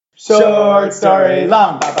Short story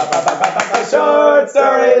long. Ba, ba, ba, ba, ba, ba, ba. Short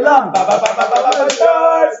story long. Ba, ba, ba, ba, ba, ba, ba.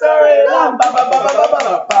 Short story long. Ba, ba, ba, ba, ba, ba,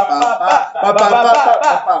 ba. Ba, ba,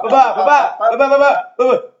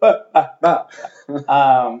 ba, ba,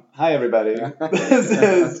 ba. Hi everybody. This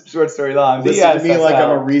is Short Story Long. Listen to me like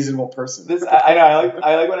I'm a reasonable person. I know.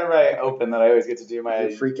 I like whenever I open that I always get to do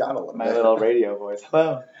my freak out a little my bit. little radio voice.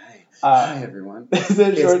 Hello. Hi everyone. This is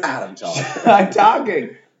It's Adam talking. I'm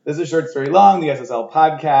talking. This is Short Story Long, the SSL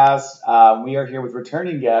podcast. We are here with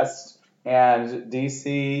returning guest and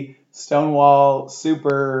DC Stonewall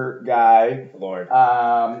super guy, Lord.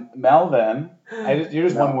 Melvin. You're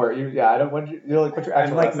just one word. I don't. What's your actual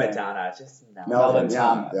I'm like last name? Madonna, just Melvin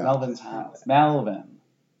Thomas. yeah. Melvin Thomas. Melvin.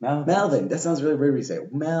 That sounds really weird when you say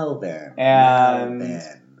it. Melvin. And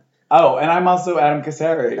Melvin. oh, and I'm also Adam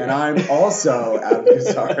Casari. And I'm also Adam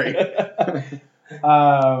Casari.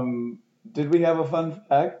 Did we have a fun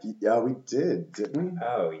fact? Yeah, we did, didn't we?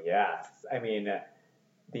 Oh, yes. I mean,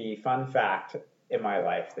 the fun fact in my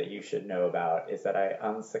life that you should know about is that I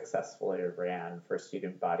unsuccessfully ran for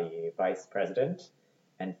student body vice president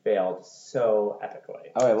and failed so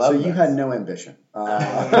epically. Oh, I love So this. you had no ambition.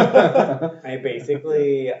 I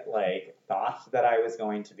basically, thought that I was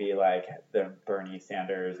going to be, the Bernie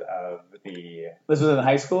Sanders of the... This was in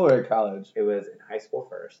high school or college? It was in high school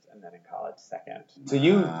first and then in college second. So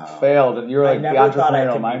you failed, and you were I like the never thought I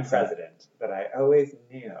entrepreneurial could be mindset. president, but I always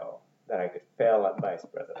knew that I could fail at vice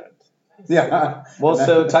president. Yeah. Well,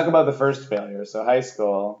 so talk about the first failure. So high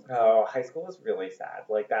school. Oh, high school was really sad.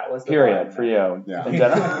 That was the Period one. for you. Yeah. In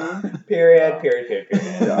general. Period.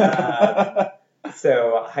 Yeah.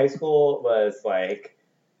 So high school was like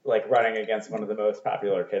running against one of the most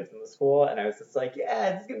popular kids in the school, and I was just like,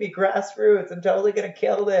 yeah, it's gonna be grassroots. I'm totally gonna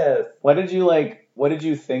kill this. What did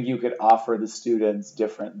you think you could offer the students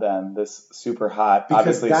different than this super hot, Because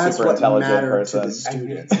obviously that's super what intelligent mattered person? to the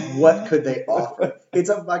students. What could they offer? It's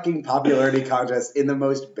a fucking popularity contest in the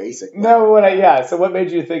most basic way. No, so what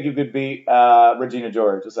made you think you could beat Regina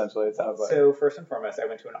George, essentially, it sounds like? So first and foremost, I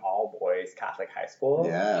went to an all-boys Catholic high school.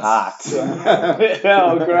 Yes. Hot.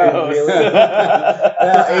 Oh, gross.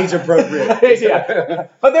 Age appropriate. Yeah.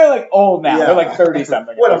 But they're like old now. Yeah. They're like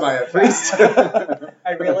 30-something. What am I, a priest?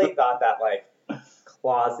 I really thought that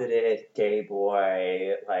closeted gay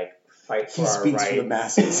boy fight for He our speaks rights for the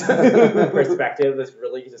masses. perspective was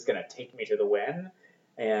really just gonna take me to the win,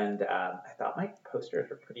 and I thought my posters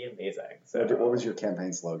were pretty amazing. So What was your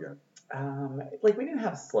campaign slogan? we didn't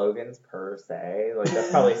have slogans per se. That's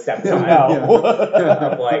probably step one No.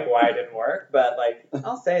 of why it didn't work. But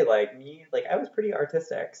I'll say me I was pretty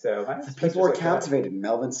artistic. So my People were captivated.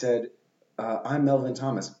 Melvin said, "I'm Melvin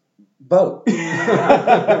Thomas. Vote."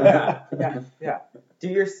 yeah. Do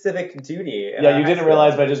your civic duty. Yeah, you didn't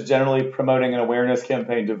realize by just generally promoting an awareness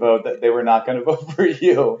campaign to vote that they were not going to vote for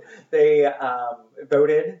you. They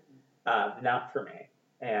voted not for me.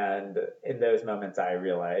 And in those moments, I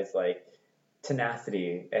realized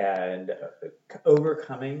tenacity and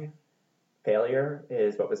overcoming failure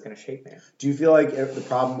is what was going to shape me. Do you feel like if the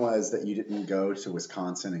problem was that you didn't go to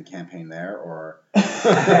Wisconsin and campaign there, or?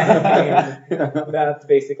 That's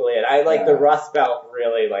basically it. The Rust Belt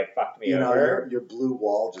really fucked me over. Your blue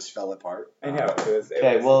wall just fell apart. I know.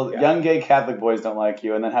 Young gay Catholic boys don't like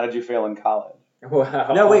you, and then how did you fail in college?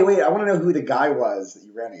 Wow. No, wait. I want to know who the guy was that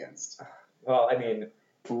you ran against. Well,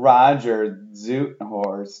 Roger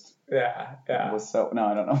Zoothorst. Yeah. No,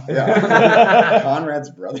 I don't know. Yeah. Conrad's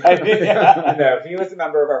brother. No, he was a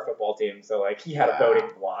member of our football team, so he had a voting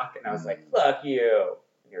block, and I was like, "Fuck you,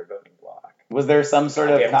 your voting block." Was there some sort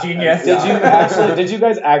of genius? Did you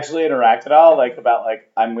guys actually interact at all, about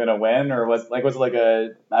I'm gonna win, or was it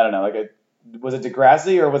was it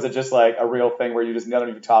Degrassi, or was it just a real thing where you just none of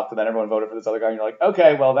you talked and then everyone voted for this other guy and you're like,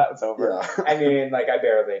 okay, well that was over. Yeah. I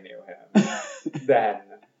barely knew him then,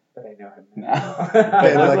 but I know him now.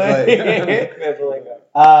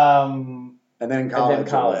 And then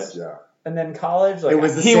college. And then college, it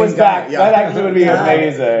was the he same was guy. back. Yeah. That actually would be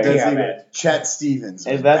amazing. Chet Stevens.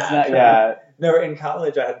 No, in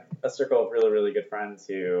college, I had a circle of really, really good friends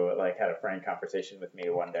who had a frank conversation with me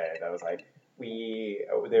one day that was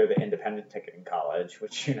they're the independent ticket in college,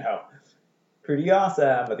 which pretty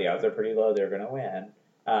awesome, but the odds are pretty low they're gonna win.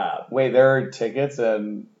 Wait, there are tickets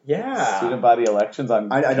and student body elections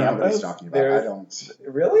on I don't know what campus? he's talking about. I don't.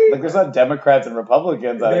 Really? There's not Democrats and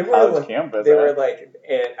Republicans on a college campus. They were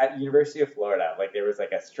at University of Florida. There was a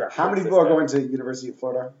structure. How many people are going to University of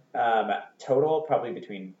Florida? Total probably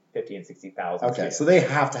between 50 and 60,000. Okay, so they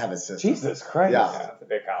have to have a system. Jesus Christ! Yeah, it's a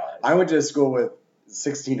big college. I went to school with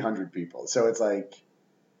 1,600 people, so it's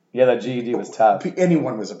Yeah, that GED was tough.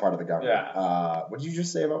 Anyone was a part of the government. Yeah. What did you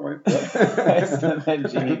just say about my? That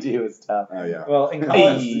GED was tough. Oh yeah. Well, in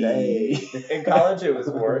college, Hey. in college it was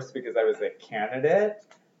worse because I was a candidate,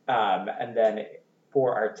 and then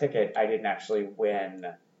for our ticket, I didn't actually win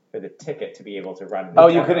for the ticket to be able to run. The Oh,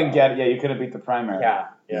 you demo. couldn't get. Yeah, you couldn't beat the primary.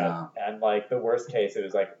 Yeah. And like the worst case, it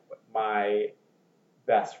was like my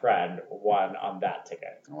best friend won on that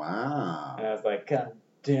ticket, Wow. and I was like, God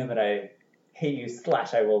damn it, I hate you /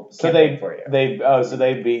 I will So campaign for you. So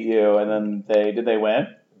they beat you, and then did they win?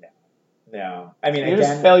 No, I mean, You're again,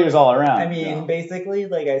 just failures all around. I mean, No. basically,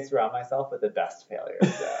 like I surround myself with the best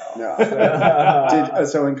failures. So. No.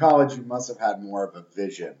 So in college, you must have had more of a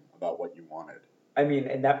vision about what you wanted. I mean,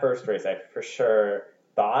 in that first race, I for sure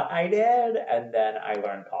thought I did, and then I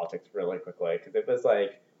learned politics really quickly because it was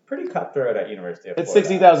like pretty cutthroat at University of It's Florida.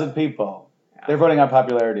 60,000 people. Yeah. They're voting on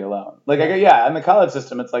popularity alone. Like, in the college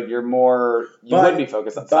system, it's like you would be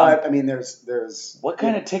focused on something. But I mean, there's. What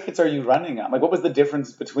kind of tickets are you running on? Like, what was the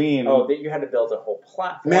difference between? Oh, that you had to build a whole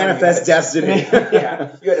platform. Manifest destiny.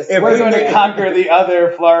 Yeah, you had to. We're going to conquer the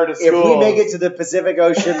other Florida schools. If we make it to the Pacific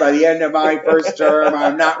Ocean by the end of my first term,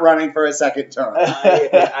 I'm not running for a second term.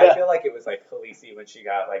 I feel like it was like Khaleesi when she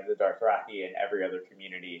got like the Dothraki and every other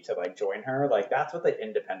community to like join her. Like that's what the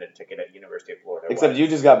independent ticket at University of Florida was. Except you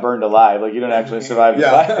just got burned alive. Like you don't actually survive.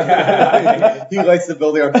 Yeah. He lights the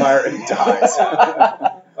building on fire and dies.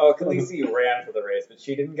 Oh, Khaleesi ran for the race, but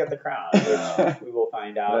she didn't get the crown, which we will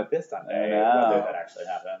find out this Sunday whether that actually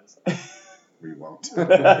happens. We won't.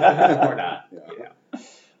 Or not.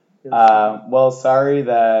 Yeah. Well, sorry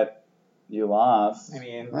that you lost. I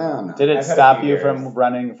mean, No. Did it I've had a stop few you years. from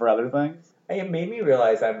running for other things? It made me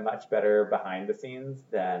realize I'm much better behind the scenes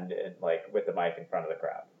than like with the mic in front of the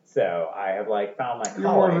crowd. So I have like found my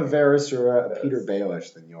You're more calling. of a Varys or a Peter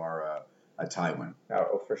Baelish than you are a Tywin.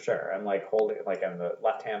 Oh, for sure. I'm like holding, like I'm the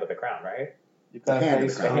left hand of the crown, right? You've got The a hand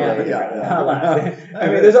face of the The for crown. hand of the it. crown. Yeah. Not left. I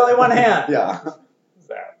mean, there's only one hand. Yeah.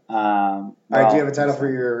 So, All right, do you have a title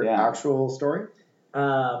for your yeah. actual story?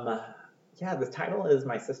 yeah, the title is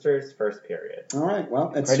My Sister's First Period. All right,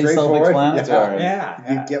 well, it's Pretty straightforward. self-explanatory.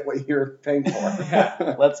 Yeah. You get what you're paying for.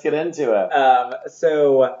 Yeah. Let's get into it.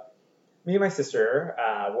 So, me and my sister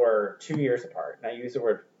were 2 years apart. And I use the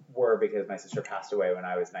word were because my sister passed away when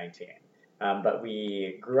I was 19. But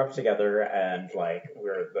we grew up together and like we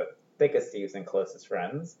were the thickest thieves and closest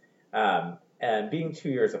friends. And being 2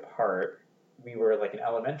 years apart, we were like in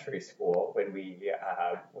elementary school when we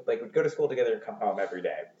like would go to school together and come home every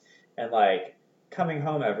day. And like coming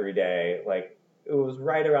home every day, like it was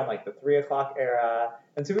right around like the 3 o'clock era.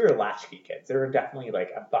 And so we were latchkey kids. There were definitely like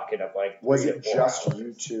a bucket of like 3 Was to it 4 just hours.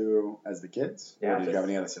 you two as the kids? Yeah, Or did you just- have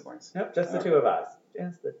any other siblings? Nope, just the Okay. two of us.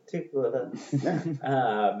 Just the two of us.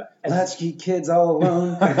 Yeah. And Latchkey kids all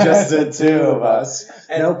alone, just the two of us.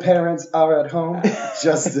 No parents are at home,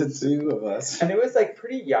 just the two of us. And it was like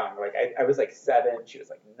pretty young. Like I was like 7, she was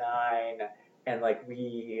like 9, and like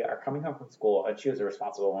we are coming home from school, and she was the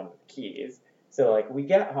responsible one with the keys. So like we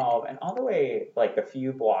get home, and on the way like the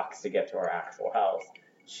few blocks to get to our actual house,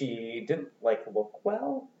 she didn't like look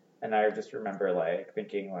well, and I just remember like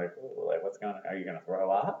thinking like, ooh, like what's going on? Are you gonna throw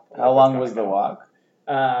up? Like, How what's long going was the on? walk?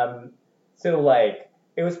 So like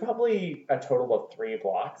it was probably a total of 3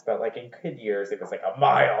 blocks, but like in kid years it was like a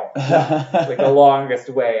mile. Like the longest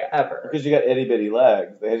way ever. Because you got itty bitty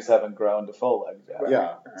legs. They just haven't grown to full legs yet.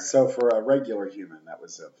 Yeah, so for a regular human, that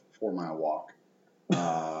was a 4-mile walk.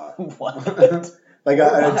 What? Like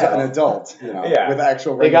an adult, you know, Yeah. with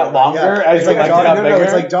actual They got regular- longer Yeah. as It's your like legs dog, got no, bigger?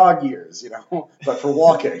 it's like dog years, you know, but for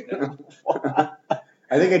walking.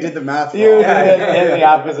 I think I did the math You wrong. Yeah. in the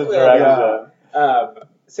opposite direction.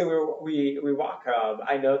 So we walk home.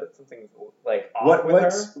 I know that something's like off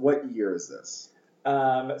with What year is this?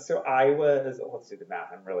 her. So I was, let's do the math.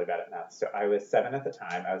 I'm really bad at math. So I was 7 at the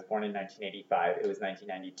time. I was born in 1985. It was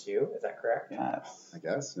 1992. Is that correct? Yes. I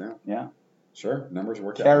guess, yeah. Yeah. Sure, numbers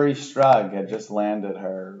work out. Carrie Strug had just landed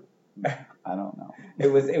her. I don't know. It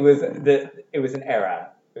was an era.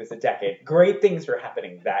 It was a decade. Great things were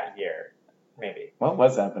happening that year. Maybe. What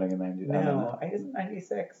was happening in 90? I don't know. No, I guess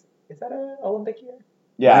 96. Is that an Olympic year?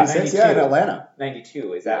 Yeah. 96, yeah, in 92. Atlanta.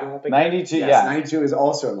 92. Is that an Olympic year? 92. Yes, Yeah. 92 is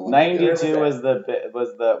also an Olympic. 92 was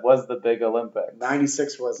the big Olympics.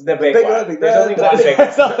 96 was The big one. Olympic. There's only one big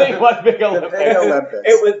There's only one big The Olympics. big Olympics.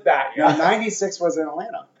 It was that year. No, 96 was in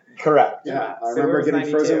Atlanta. Correct. Yeah, I So remember it was getting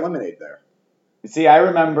 92. frozen lemonade there. See, I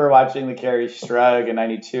remember watching the Carrie Strug in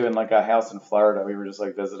 '92 in like a house in Florida. We were just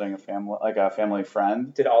like visiting a family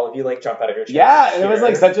friend. Did all of you like jump out of your chairs? Yeah, it was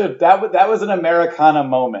like such a that was an Americana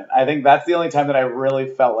moment. I think that's the only time that I really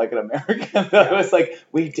felt like an American. It was like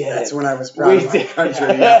we did. That's when I was proud of my country.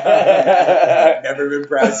 I've never been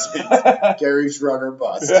proud since Carrie Strug or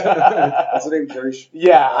bust. What's her name? Carrie.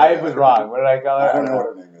 Yeah, I was wrong. What did I call her? I don't know what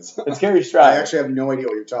her name is. It's Carrie Strug. I actually have no idea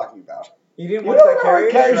what you're talking about. You didn't watch that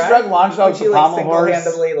Carrie Strug launched off the pommel horse.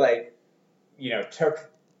 Single-handedly, like, took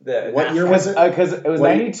the. What year was it? Because it was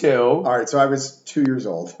 '92. All right, so I was 2 years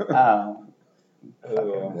old. Oh.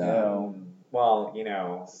 No.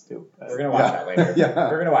 Well, stupid. We're gonna watch that later. Yeah.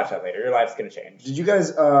 We're gonna watch that later. Your life's gonna change. Did you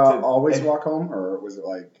guys always walk home, or was it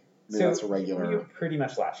like that's a regular? We were pretty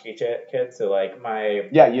much latchkey kids. So like my.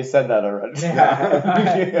 Yeah, you said that already.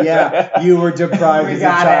 Yeah, you were deprived as a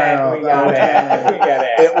child. We got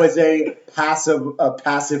it. It was a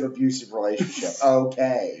passive abusive relationship.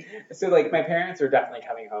 Okay. So like my parents were definitely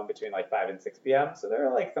coming home between like 5 and 6 p.m. So there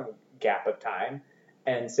was like some gap of time,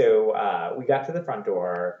 and so we got to the front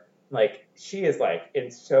door. Like she is like in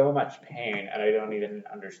so much pain, and I don't even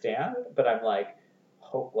understand. But I'm like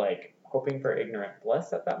hoping for ignorant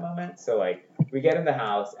bliss at that moment. So like we get in the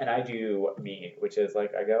house, and I do me, which is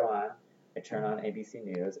like I go on. I turn on ABC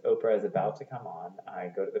News. Oprah is about to come on. I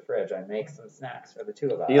go to the fridge. I make some snacks for the two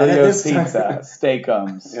of us. Helio's pizza,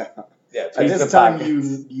 Steakums. Yeah. Yeah. At this time,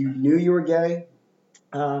 you knew you were gay?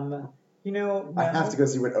 No. I have to go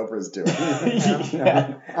see what Oprah's doing.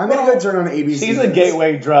 Yeah. I'm going to go turn on ABC. She's a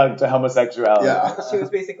gateway drug to homosexuality. Yeah. She was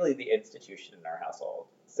basically the institution in our household.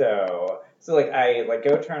 So like I like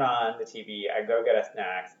go turn on the TV. I go get us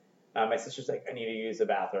snacks. My sister's like, I need to use the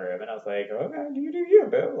bathroom, and I was like, okay, you,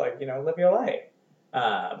 boo. Like, live your life.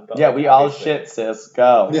 But yeah, we all shit, sis.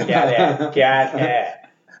 Go. Get it.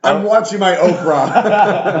 I'm watching my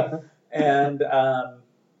Oprah. And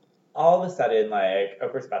all of a sudden, like,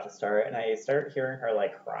 Oprah's about to start, and I start hearing her,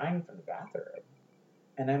 like, crying from the bathroom.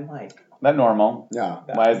 And I'm like... That normal? Yeah.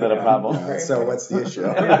 Why is that a problem? Yeah. So what's the issue?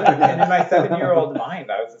 And in my 7-year-old mind,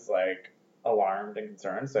 I was just, like, alarmed and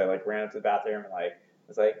concerned. So I, like, ran up to the bathroom and, like,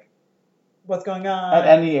 was like, what's going on? At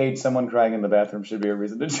any age, someone crying in the bathroom should be a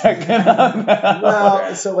reason to check in on them.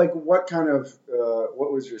 Well, so, like, what kind of...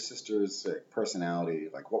 what was your sister's personality?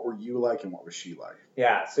 Like, what were you like and what was she like?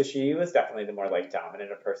 Yeah, so she was definitely the more, like,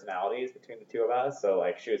 dominant of personalities between the two of us. So,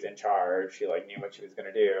 like, she was in charge. She, like, knew what she was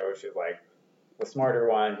going to do. She was, like, the smarter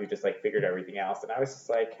one who just, like, figured everything else. And I was just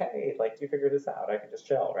like, hey, like, you figured this out. I can just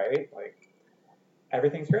chill, right? Like,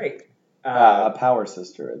 everything's great. A power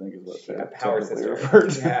sister, I think is what a power sister.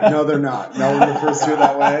 referred to. Yeah. No, they're not. No one refers to it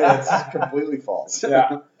that way. That's completely false.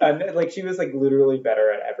 Yeah, and like she was like literally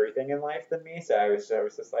better at everything in life than me. So I was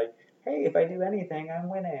just like, hey, if I do anything, I'm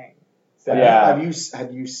winning. So Yeah.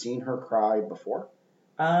 Have you seen her cry before?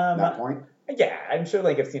 At that point? Yeah, I'm sure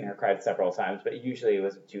like I've seen her cry several times, but usually it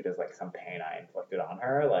was due to like some pain I inflicted on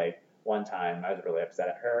her. Like one time I was really upset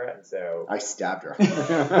at her, and so I stabbed her.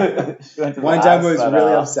 One One time I was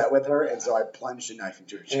really upset with her, and so I plunged a knife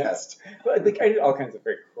into her chest. But like I did all kinds of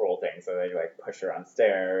very cruel things. So I like push her on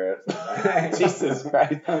stairs. Jesus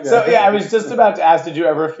Christ. Okay. So yeah, I was just about to ask, did you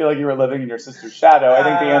ever feel like you were living in your sister's shadow? I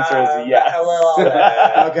think the answer is yes.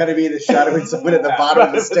 How can I be the shadowing someone at the bottom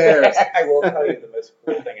of the stairs? I will tell you the most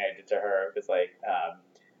cruel thing I did to her was like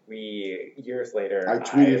we years later. I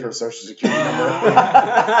tweeted her social security number.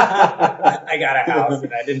 I got a house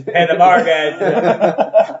and I didn't pay the mortgage.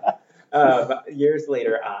 Years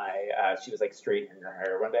later, she was like straightening her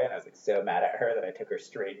hair one day, and I was like so mad at her that I took her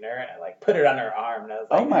straightener and I like put it on her arm, and I was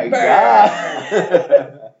like, oh my burn!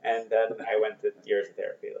 God. And then I went to years of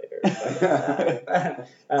therapy later.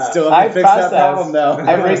 So, Still haven't fixed that problem though.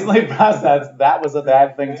 I recently processed that was a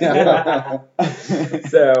bad thing to do.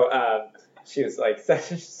 So she was like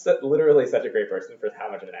literally such a great person for how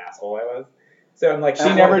much of an asshole I was. So I'm like,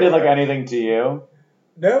 she never did like anything to you.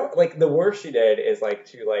 No, like the worst she did is like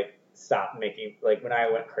to like stop making like when I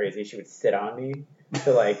went crazy, she would sit on me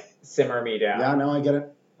to like simmer me down. Yeah, no, I get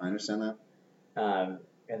it. I understand that.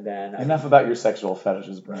 And then enough about your sexual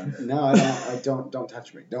fetishes, Brian. No, I don't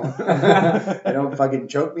touch me. Don't. I don't fucking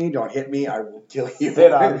choke me. Don't hit me. I will kill you.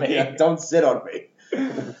 Sit on me. Yeah, don't sit on me.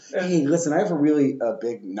 Hey, listen, I have a really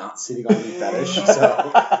big not sitting on me fetish,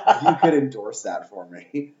 so you could endorse that for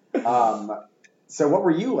me. So what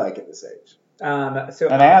were you like at this age? So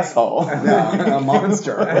an asshole. No, a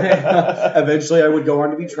monster. Eventually I would go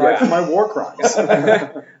on to be tried for my war crimes.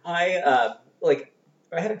 I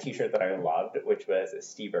I had a T-shirt that I loved, which was a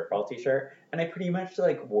Steve Urkel T-shirt, and I pretty much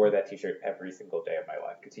like wore that T-shirt every single day of my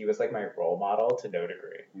life because he was like my role model to no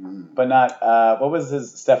degree. But not, what was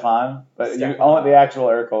his, Stefan? But Stefan. you only the actual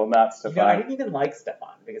Urkel, not You Stefan. know, I didn't even like Stefan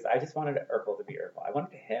because I just wanted Urkel to be Urkel. I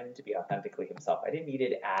wanted him to be authentically himself. I didn't need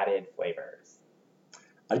added flavors.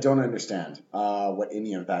 I don't understand what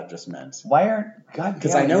any of that just meant. Why aren't, God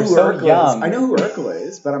Because damn, I know you're who so Urkel young. is. I know who Urkel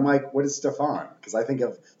is, but I'm like, what is Stefan? Because I think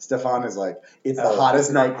of Stefan as like, it's the Oh, hottest this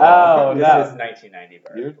is- nightclub. Oh, this no. is 1990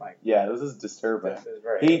 bird. Like, Yeah, this is disturbing. this is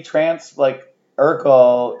very. He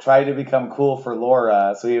Urkel tried to become cool for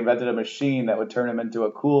Laura, so he invented a machine that would turn him into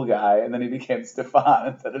a cool guy, and then he became Stefan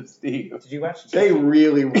instead of Steve. Did you watch? They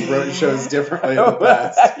really wrote shows differently in the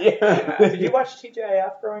past. Yeah. Did you watch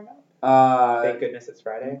TGIF growing up? Thank goodness it's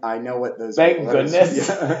Friday. I know what those Thank are. goodness.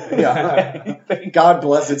 Yeah. Thank God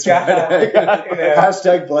bless it's God. Friday. Yeah.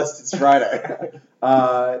 Hashtag blessed it's Friday.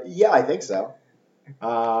 Yeah, I think so.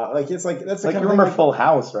 It's like that's the Like, kind you of remember thing. Full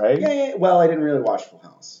House, right? Yeah. Well, I didn't really watch Full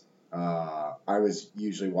House. I was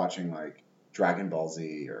usually watching like Dragon Ball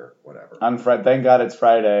Z or whatever. On Friday, thank God it's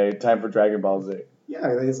Friday. Time for Dragon Ball Z. Yeah,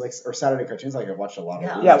 it's like or Saturday cartoons. Like I watched a lot of.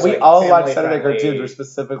 Yeah. those. Yeah, It's we like all family watch Saturday friendly. cartoons. We're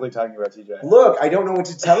specifically talking about TJ. Look, I don't know what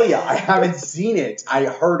to tell you. I haven't seen it. I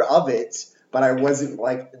heard of it, but I wasn't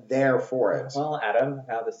like there for it. Well, Adam,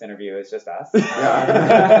 now this interview is just us.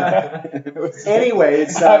 Yeah.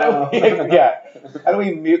 Anyways, How do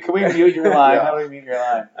we mute? Can we mute your line? Yeah. How do we mute your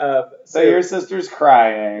line? So your sister's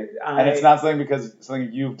crying, and it's I- not something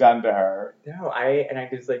you've done to her. No, I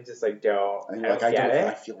just don't. And I like don't I get don't. it.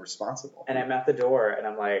 I feel responsible. And I'm at the door, and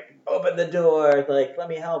I'm like, open the door, like, let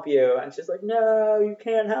me help you. And she's like, no, you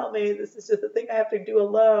can't help me. This is just a thing I have to do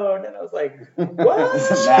alone. And I was like, what?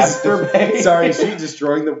 Masturbate. Sorry, is she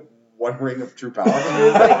destroying the One Ring of True Power? She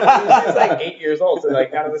was like 8 years old, so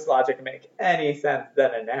like none of this logic can make any sense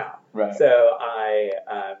then and now. Right. So I,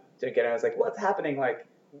 again, I was like, what's happening? Like,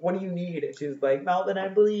 what do you need? And she was like, Melvin,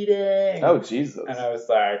 I'm bleeding. Oh, Jesus. And I was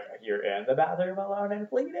like, you're in the bathroom alone and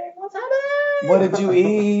bleeding? What's happening? What did you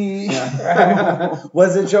eat?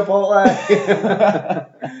 Was it Chipotle?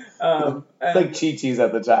 It's like Chi-Chi's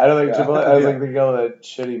at the time. I don't think Yeah. Chipotle. I was Yeah. like thinking of the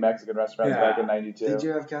shitty Mexican restaurants back in '92. Did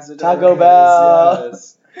you have quesadillas? Taco Bell.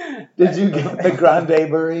 Yes. Did you get the grande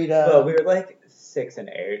burrito? Well, we were like 6 and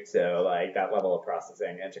 8, so like that level of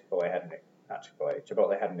processing, and Chipotle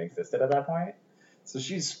hadn't existed at that point. So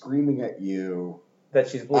she's screaming at you, That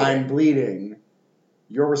she's bleeding. I'm bleeding.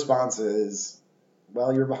 Your response is,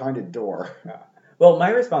 well, you're behind a door. Well, my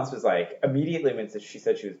response was like immediately when she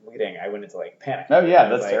said she was bleeding, I went into like panic. Oh yeah,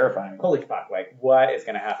 I was that's like, terrifying. Holy fuck! Like, what is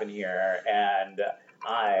gonna happen here? And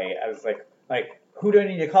I was like, who do I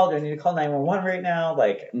need to call? Do I need to call 911 right now?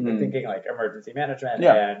 Like, Mhm. thinking like emergency management.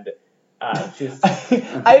 Yeah. And she's.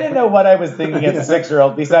 I didn't know what I was thinking as a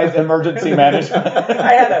 6-year-old besides emergency management.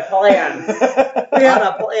 I had a plan. We had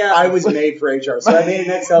a plan. I was made for HR, so I made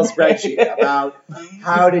an Excel spreadsheet about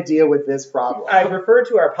how to deal with this problem. I referred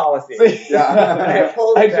to our policy. Yeah. I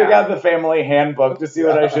pulled I it took down. out the family handbook to see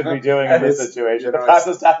what I should be doing in this situation. You know, The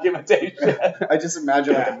process documentation. I just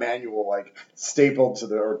imagine like a manual like stapled to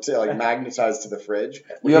like magnetized to the fridge.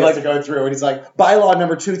 You You have, have like- to go through and he's like, bylaw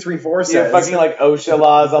number 234 You says. have fucking like OSHA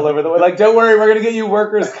laws all over the way. Like, don't worry, we're gonna get you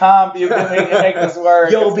workers' comp. You can make this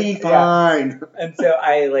work. You'll be Yeah. fine. And so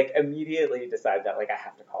I like immediately decide that like I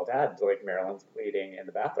have to call Dad. So like Marilyn's bleeding in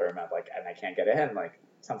the bathroom. I'm like, and I can't get in. Like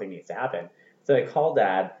something needs to happen. So I call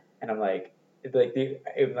Dad, and I'm like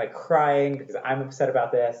crying because I'm upset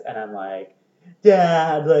about this, and I'm like,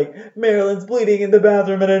 Dad, like Marilyn's bleeding in the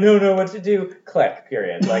bathroom, and I don't know what to do. Click.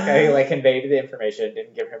 Period. Like I like conveyed the information,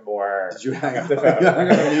 didn't give him more. Did you hang up The phone.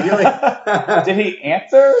 immediately? Did he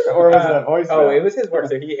answer or was it a voicemail? Oh, it was his work,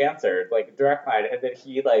 so he answered like direct line, and then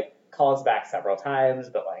he like calls back several times,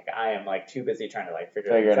 but like I am like too busy trying to like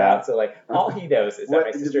figure Figure this it out. out. So like all he knows is that What-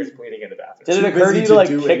 my sister's bleeding in the bathroom. Did it Too occur to busy you to to like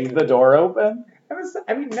do kick anything. the door open?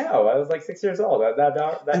 No, I was like 6 years old. That And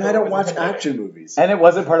door I don't was watch intimidating. action movies. And it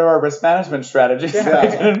wasn't part of our risk management strategy, so Yeah. I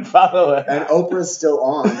didn't follow it. And Oprah's still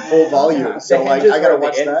on full volume, Yeah. so The like hinges I gotta were on the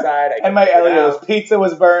watch that. inside. I And my couldn't get Elio's out. pizza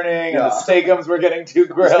was burning, and Yeah. the steakums were getting too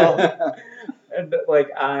grilled. And like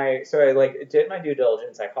I like did my due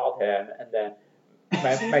diligence. I called him, and then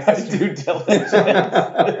my sister. Due diligence.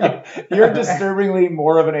 You're disturbingly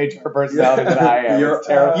more of an HR personality than I am. Your, It's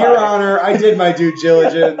terrifying. Your Honor, I did my due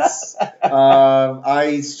diligence.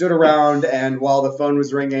 I stood around, and while the phone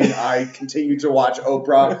was ringing, I continued to watch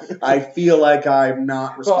Oprah. I feel like I'm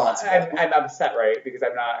not Well, responsible. I'm upset, right? Because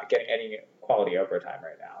I'm not getting any quality Oprah time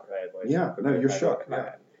right now, right? Like, Yeah, no, you're shook,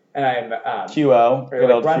 yeah. And I'm QO. or Good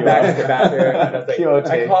like old run QO. back to the bathroom, and I was like, QOT.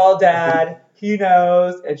 I called Dad. He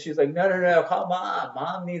knows, and she's like, no, call Mom.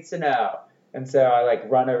 Mom needs to know. And so I like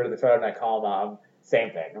run over to the phone and I call Mom.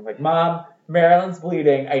 Same thing. I'm like, Mom, Marilyn's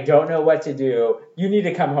bleeding. I don't know what to do. You need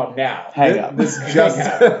to come home now. Hang up. This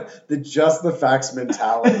just the facts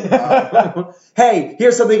mentality. Hey,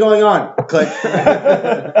 here's something going on. Click.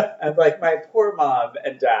 And like my poor mom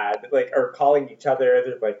and dad like are calling each other.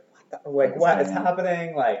 They're like, what is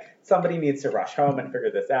happening? Like somebody needs to rush home and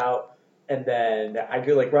figure this out. And then I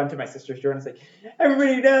go like run to my sister's door and it's like,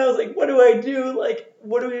 everybody knows, like, what do I do? Like,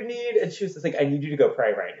 what do we need? And she was just like, I need you to go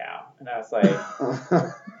pray right now. And I was like,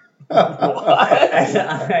 what?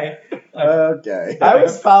 And okay. I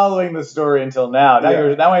was following the story until now.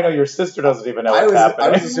 Now I know your sister doesn't even know what's happening. I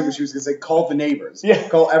was assuming she was going to say, call the neighbors. Yeah.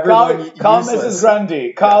 Call everyone. Call Mrs.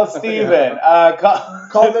 Grundy. Call Steven.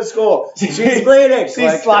 Call the school. She's bleeding. She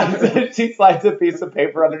slides a piece of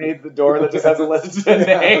paper underneath the door that just has a list of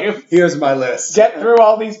names. Here's my list. Get through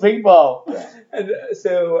all these people. Yeah. And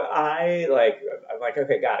so I'm like,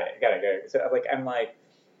 okay, got it. So I'm like,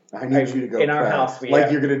 I need you to go in pray. Our house.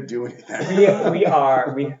 You're gonna do anything.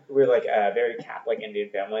 We're like a very Catholic Indian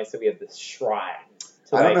family, so we have this shrine.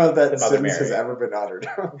 To, I don't know if that Mother sentence Mary. has ever been uttered.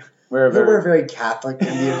 We're a very Catholic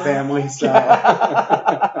Indian family, so.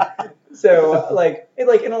 So like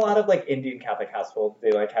in a lot of like Indian Catholic households,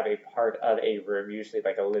 they like have a part of a room, usually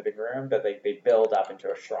like a living room, that they build up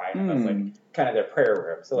into a shrine, and that's like kind of their prayer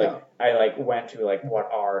room. So like I like went to like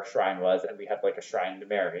what our shrine was, and we had like a shrine to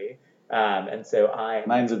Mary. And so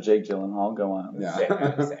Mine's of Jake Gyllenhaal. Go on. Yeah.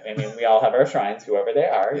 Same. I mean, we all have our shrines, whoever they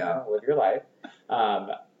are. Yeah. You know, live your life.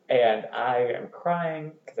 And I am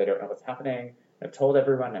crying because I don't know what's happening. I've told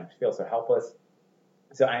everyone I feel so helpless.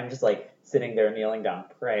 So I'm just like sitting there, kneeling down,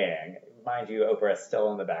 praying. Mind you, Oprah is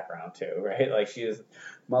still in the background too, right? Like she is.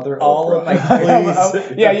 Mother all Oprah. of my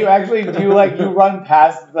Please. Yeah, you actually do you run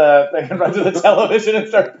past the thing and run to the television and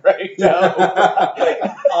start praying down. Like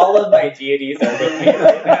all of my deities are with me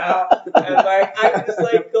right now, and like I'm just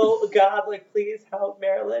like, oh God, like please help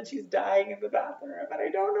Marilyn. She's dying in the bathroom, and I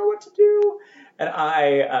don't know what to do. And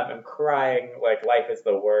I am crying like life is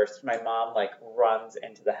the worst. My mom like runs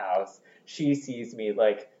into the house. She sees me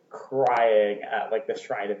like crying at like the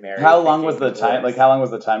Shrine of Mary. How long was the time? Like how long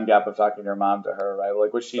was the time gap of talking to your mom to her? Right?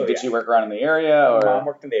 Like was she? Did she work around in the area? Or Mom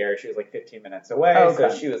worked in the area. She was like 15 minutes away,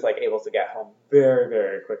 so she was like able to get home very,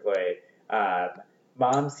 very quickly.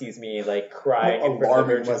 Mom sees me like crying in front of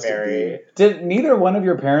the Virgin Mary. Did neither one of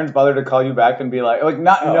your parents bother to call you back and be like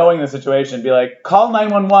not knowing the situation, be like, call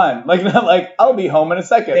 911, like I'll be home in a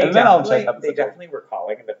second, and then I'll check up. They definitely were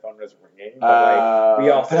calling, and the phone was ringing. But like we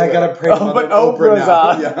also, I gotta pray. But Oprah's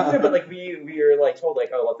on. Yeah, but like we were like told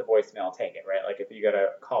like, oh, let the voicemail take it, right? Like if you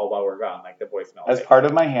gotta call while we're gone, like the voicemail. As part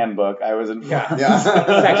of my handbook, I was in.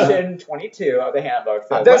 Section 22 of the handbook.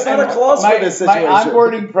 So there's not a clause for this situation. My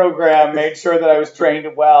onboarding program made sure that I was trained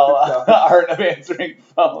well on the art of answering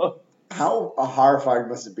phones. How horrifying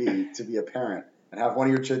must it be to be a parent and have one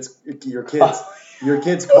of your kids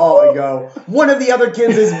call and go, one of the other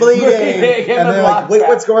kids is bleeding, and they're like, wait,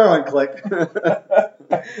 what's going on? Click.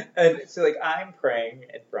 And so like I'm praying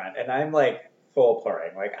in front, and I'm like full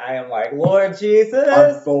praying, like I am like, Lord Jesus,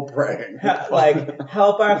 I'm full praying, like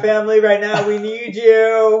help our family right now, we need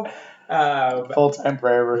you. Full-time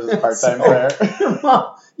prayer versus part-time prayer.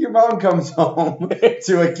 Your mom comes home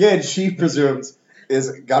to a kid she presumes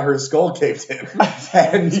got her skull caved in,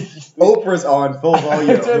 and Oprah's on full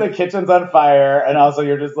volume. The kitchen's on fire, and also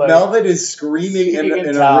you're just like Melvin is screaming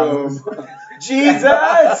in a room. Jesus! He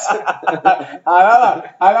starts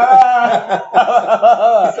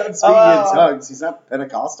speaking in tongues. He's not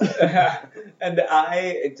Pentecostal. And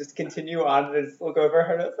I just continue on and just look over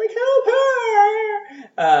her and it's like, help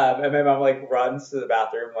her! And my mom like runs to the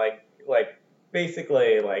bathroom, like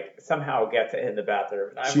basically like somehow gets in the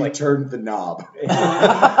bathroom. And I'm, she like, turned the knob.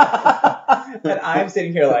 And I'm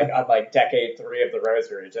sitting here like on like decade 3 of the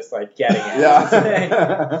rosary, just like getting it.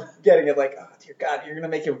 Yeah. Getting it like, oh dear God, you're gonna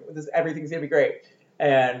make it, everything's gonna be great.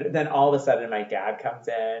 And then all of a sudden my dad comes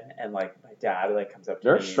in, and like my dad like comes up to me.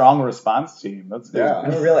 You're a strong response team. That's good. Yeah. I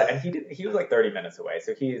mean, really, and he was like 30 minutes away,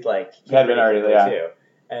 so he's like he had been already there too.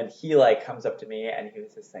 And he like comes up to me and he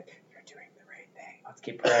was just like, "You're doing the right thing. Let's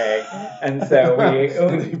keep praying." And so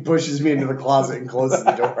he pushes me into the closet and closes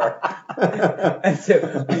the door. And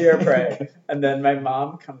so we are praying, and then my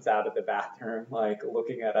mom comes out of the bathroom like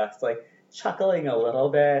looking at us, like chuckling a little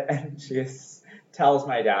bit, and she tells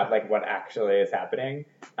my dad like what actually is happening,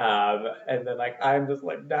 and then like I'm just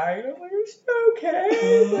like dying. I'm like, "Is she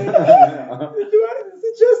okay? Like, is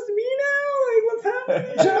it just me now? Like, what's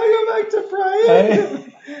happening? Should I go back to praying?"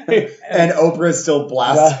 And Oprah is still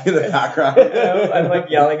blasting in the background. I'm like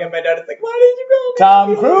yelling at my dad. It's like, "Why did you go?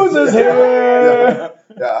 Tom Cruise is here."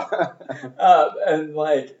 Yeah. And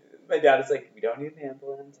like my dad is like, we don't need an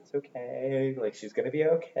ambulance. It's okay. Like, she's gonna be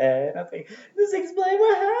okay. And I'm like, just explain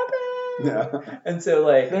what happened. Yeah. And so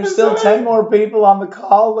like, There's I'm still sorry. 10 more people on the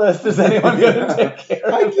call list. Is anyone going to take care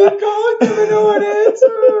of I keep calling them and no one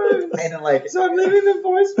answers. And then like, So I'm leaving the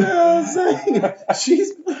voicemail saying,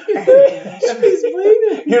 she's bleeding. She's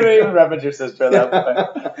bleeding. You don't even reference your sister at that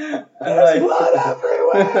point. and There's like, blood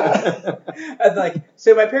everywhere. and like,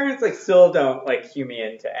 so my parents like still don't like cue me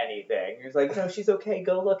into anything. It's like, no, she's okay.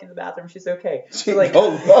 Go look in the bathroom. She's okay. So like, Go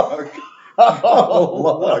look. Oh,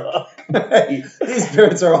 look. Hey, these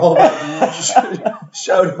parents are all about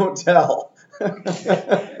show, don't tell.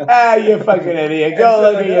 You fucking idiot. Go so,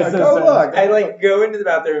 look like, at your sister. go look. I like go into the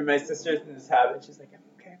bathroom and my sister's in this habit. She's like,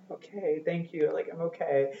 I'm okay, thank you. Like, I'm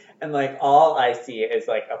okay. And like all I see is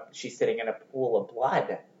like she's sitting in a pool of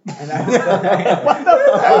blood. And I was like, What the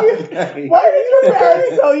fuck? Why did your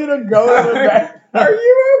parents tell you to go to the bathroom? are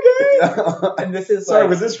you okay? And this is Sorry, like,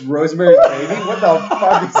 was this Rosemary's Baby? What the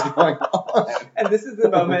fuck is going on? and this is the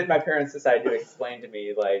moment my parents decided to explain to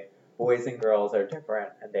me like boys and girls are different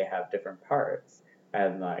and they have different parts.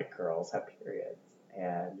 And like girls have periods.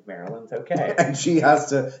 And Marilyn's okay. And she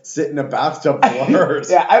has to sit in a bathtub full of hers.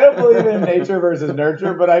 Yeah, I don't believe in nature versus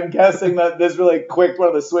nurture, but I'm guessing that this really quick one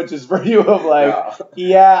of the switches for you of like,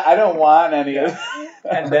 yeah, I don't want any of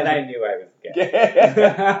And then I knew I was gay.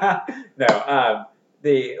 Yeah. No,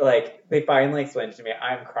 they finally explained to me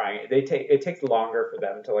I'm crying. It takes longer for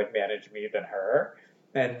them to like manage me than her.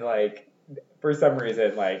 And like for some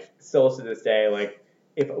reason, like still to this day, like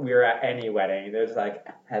if we were at any wedding, they're just like,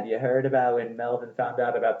 have you heard about when Melvin found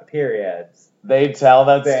out about the periods? They tell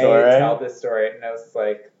that They story. tell this story, and I was just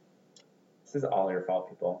like, this is all your fault,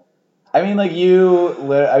 people. I mean, like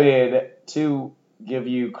to give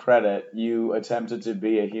you credit, you attempted to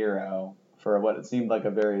be a hero for what it seemed like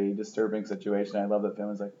a very disturbing situation. I love that Finn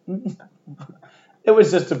was like, it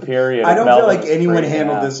was just a period. I don't Melvin feel like was anyone freaking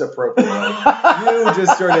handled out. this appropriately. You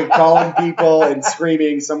just started calling people and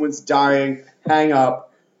screaming, someone's dying, hang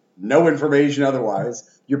up, no information otherwise.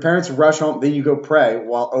 Your parents rush home, then you go pray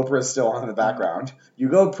while Oprah's still on in the background. You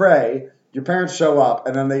go pray, your parents show up,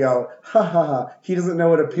 and then they go, ha ha ha, he doesn't know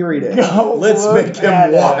what a period is. Go Let's look make at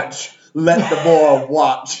him it." watch. Let the boy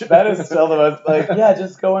watch. That is still the most, like, yeah,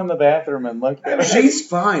 just go in the bathroom and look at it. She's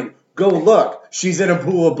fine. Go look. She's in a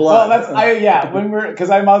pool of Well, blood. because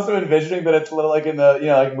I'm also envisioning that it's a little like in the,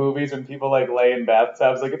 like movies when people like lay in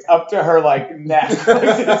bathtubs, like it's up to her like neck. Like,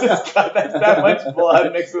 it's just got that much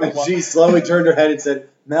blood mixed with And water. she slowly turned her head and said,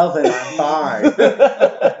 Melvin, I'm fine.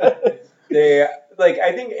 They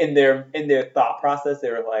I think in their thought process,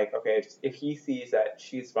 they were like, okay, if he sees that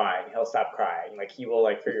she's fine, he'll stop crying. Like he will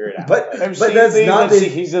like figure it out. But- Like, If But she that's sees not that the-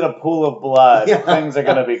 he's in a pool of blood, Yeah. things are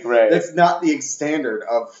gonna be great. That's not the standard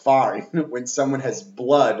of fine when someone has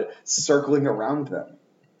blood circling around them.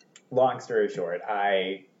 long story short,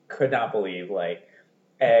 I could not believe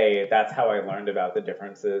that's how I learned about the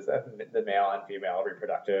differences of the male and female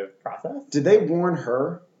reproductive process. Did they warn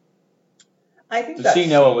her? I think Did that she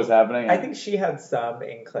know what was happening? I think she had some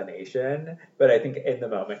inclination, but I think in the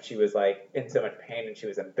moment she was like in so much pain and she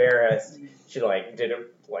was embarrassed. She didn't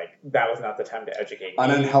that was not the time to educate me.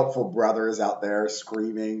 Unhelpful brothers out there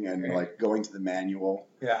screaming and going to the manual.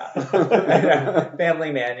 Yeah.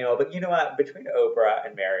 Family manual. But you know what? Between Oprah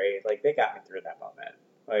and Mary, they got me through that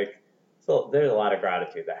moment. So there's a lot of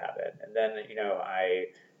gratitude that happened. And then, I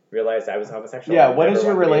realized I was homosexual. Yeah, and what never is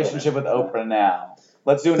your wanted to be a relationship with woman. Oprah now?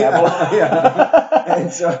 Let's do an Yeah, episode. yeah.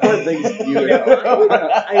 And so how are things you You know,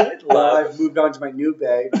 I would Well, love. I've moved on to my new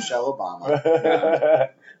bae, Michelle Obama.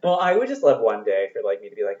 Well, I would just love one day for me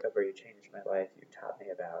to be like, Oprah, you changed my life. You taught me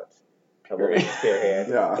about a woman's experience.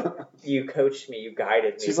 Yeah. You coached me. You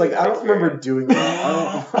guided me. She's through like, that I don't remember experience." doing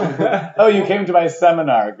that. I don't. Oh, you came to my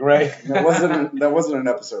seminar. Great. That wasn't an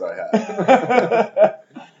episode I had.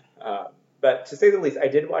 But to say the least, I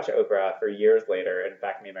did watch Oprah for years later. In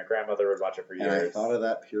fact, me and my grandmother would watch it for And I years. thought of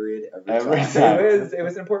that period every Every time. time. It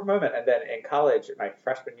was an important moment. And then in college, my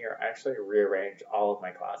freshman year, I actually rearranged all of my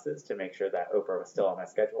classes to make sure that Oprah was still on my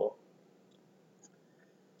schedule.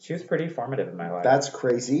 She was pretty formative in my life. That's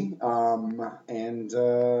crazy, and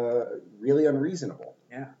really unreasonable.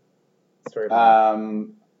 Story.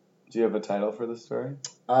 Do you have a title for this story?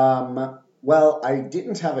 Well, I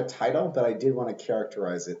didn't have a title, but I did want to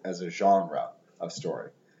characterize it as a genre of story.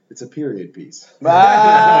 It's a period piece.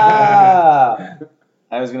 Ah!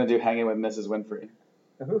 I was going to do Hanging with Mrs. Winfrey.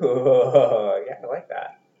 Ooh, yeah, I like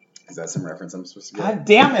that. Is that some reference I'm supposed to get? God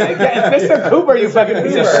damn it. Again, it's Mr. Cooper, you fucking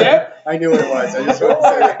piece of Cooper. shit. I knew what it was. I just wanted to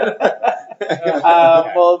say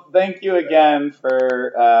it. Well, thank you again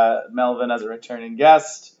for Melvin as a returning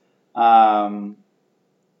guest.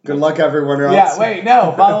 Good luck, everyone else. Yeah, wait,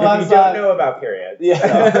 no. Follow If us. you don't know about periods.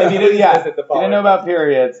 Yeah, if you didn't, visit the you following didn't know about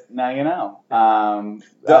periods, now you know.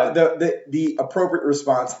 The appropriate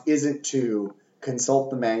response isn't to consult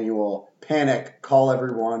the manual, panic, call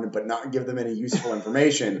everyone, but not give them any useful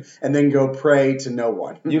information, and then go pray to no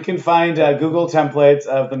one. You can find Google templates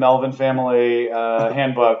of the Melvin family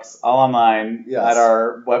handbooks all online at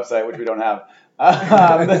our website, which we don't have.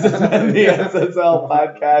 This has been the SSL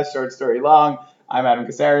podcast, short story long. I'm Adam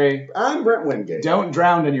Kasari. I'm Brent Wingate. Don't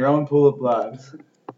drown in your own pool of blood.